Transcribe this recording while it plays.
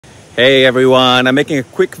Hey everyone, I'm making a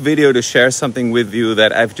quick video to share something with you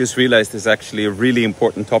that I've just realized is actually a really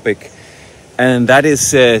important topic, and that is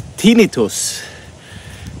tinnitus.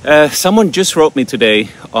 Someone just wrote me today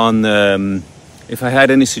on if I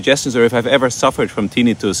had any suggestions or if I've ever suffered from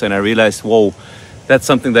tinnitus, and I realized, whoa, that's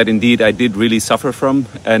something that indeed I did really suffer from,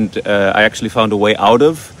 and I actually found a way out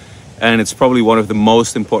of, and it's probably one of the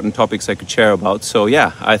most important topics I could share about. So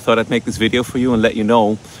yeah, I thought I'd make this video for you and let you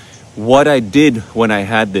know what I did when I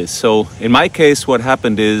had this. So in my case, what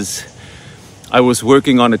happened is I was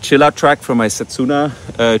working on a chill out track for my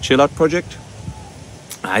Setsuna chill out project.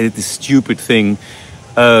 I did this stupid thing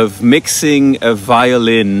of mixing a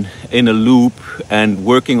violin in a loop and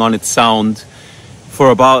working on its sound for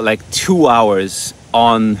about like 2 hours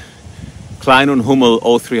on Klein und Hummel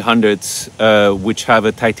 0300s, which have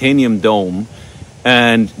a titanium dome.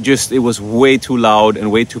 And just, it was way too loud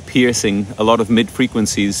and way too piercing, a lot of mid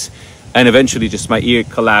frequencies, and eventually just my ear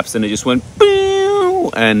collapsed and it just went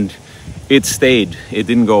boom, and it stayed. It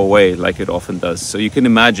didn't go away like it often does. So you can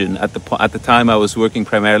imagine, at the time I was working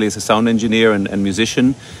primarily as a sound engineer and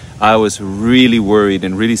musician, I was really worried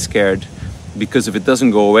and really scared, because if it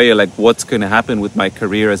doesn't go away, like, what's going to happen with my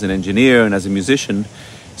career as an engineer and as a musician?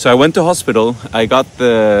 So I went to hospital. I got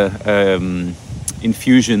the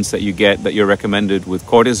infusions that you get, that you're recommended, with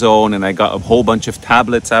cortisone, and I got a whole bunch of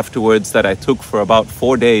tablets afterwards that I took for about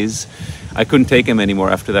 4 days. I couldn't take them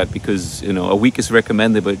anymore after that because, you know, a week is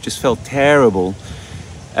recommended, but it just felt terrible.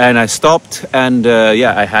 And I stopped, and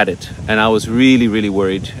yeah, I had it, and I was really, really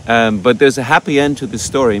worried. But there's a happy end to this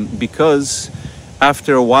story, because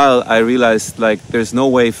after a while I realized, like, there's no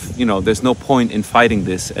way, you know, there's no point in fighting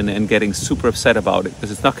this and getting super upset about it,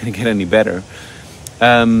 because it's not going to get any better.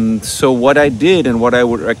 So what I did, and what I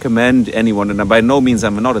would recommend anyone, and by no means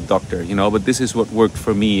I'm not a doctor, you know, but this is what worked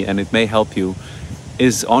for me, and it may help you,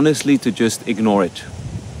 is honestly to just ignore it.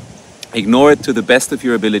 Ignore it to the best of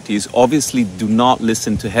your abilities. Obviously, do not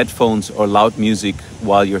listen to headphones or loud music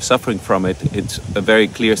while you're suffering from it. It's a very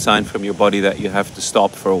clear sign from your body that you have to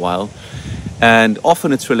stop for a while. And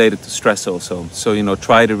often it's related to stress also. So, you know,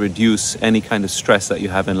 try to reduce any kind of stress that you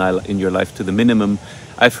have in your life to the minimum.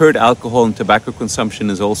 I've heard alcohol and tobacco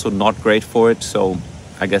consumption is also not great for it, so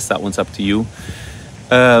I guess that one's up to you.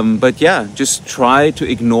 But yeah, just try to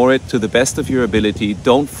ignore it to the best of your ability.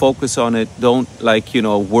 Don't focus on it. Don't, like, you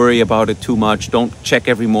know, worry about it too much. Don't check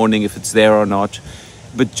every morning if it's there or not.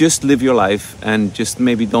 But just live your life, and just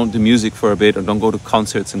maybe don't do music for a bit, or don't go to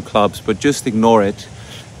concerts and clubs, but just ignore it.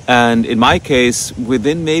 And in my case,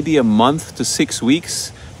 within maybe a month to 6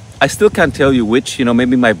 weeks, I still can't tell you which, you know,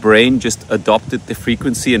 maybe my brain just adopted the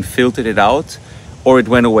frequency and filtered it out, or it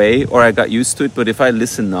went away, or I got used to it. But if I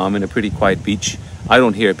listen now, I'm in a pretty quiet beach, I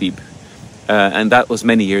don't hear a beep. And that was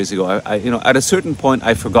many years ago. I, you know, at a certain point,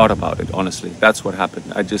 I forgot about it, honestly. That's what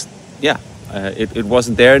happened. I just, yeah, it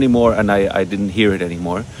wasn't there anymore, and I didn't hear it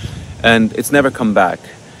anymore. And it's never come back.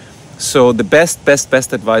 So the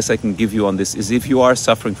best advice I can give you on this is, if you are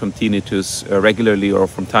suffering from tinnitus regularly or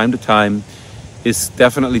from time to time, is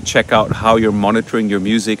definitely check out how you're monitoring your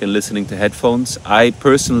music and listening to headphones. I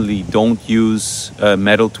personally don't use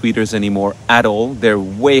metal tweeters anymore at all. They're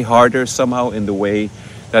way harder somehow in the way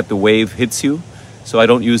that the wave hits you. So I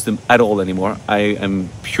don't use them at all anymore. I am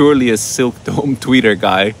purely a silk dome tweeter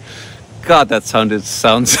guy. God, that sounds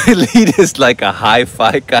elitist, like a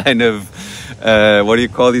hi-fi kind of, what do you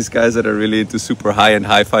call these guys that are really into super high-end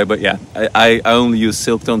hi-fi? But yeah, I only use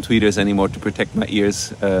silk tone tweeters anymore to protect my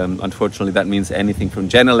ears. Unfortunately, that means anything from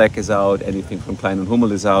Genelec is out, anything from Klein und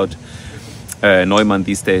Hummel is out, Neumann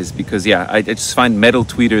these days, because yeah, I just find metal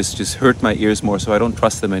tweeters just hurt my ears more, so I don't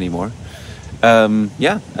trust them anymore.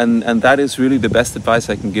 Yeah, and that is really the best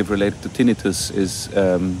advice I can give related to tinnitus, is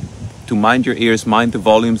to mind your ears, mind the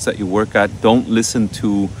volumes that you work at. Don't listen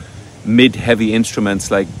to mid-heavy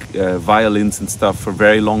instruments like violins and stuff for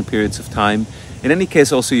very long periods of time. In any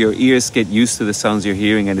case, also, your ears get used to the sounds you're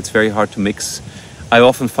hearing, and it's very hard to mix. I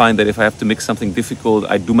often find that if I have to mix something difficult,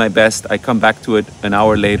 I do my best, I come back to it an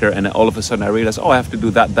hour later, and all of a sudden I realize, oh, I have to do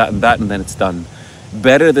that, that, and that, and then it's done.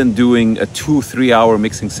 Better than doing a 2-3 hour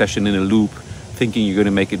mixing session in a loop, thinking you're going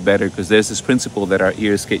to make it better, because there's this principle that our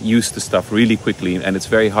ears get used to stuff really quickly, and it's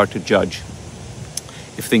very hard to judge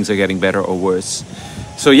if things are getting better or worse.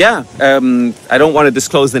 So yeah, I don't want to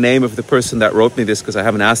disclose the name of the person that wrote me this, because I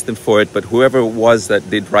haven't asked them for it, but whoever it was that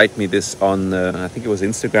did write me this on, I think it was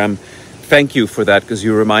Instagram, thank you for that, because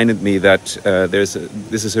you reminded me that this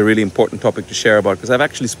is a really important topic to share about, because I've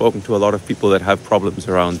actually spoken to a lot of people that have problems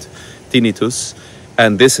around tinnitus,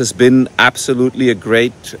 and this has been absolutely a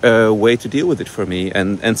great way to deal with it for me.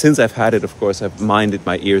 And since I've had it, of course, I've minded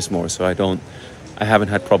my ears more, so I haven't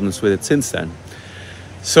had problems with it since then.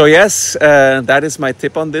 So yes, that is my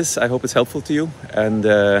tip on this. I hope it's helpful to you. And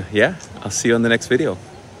yeah, I'll see you on the next video.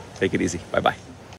 Take it easy. Bye-bye.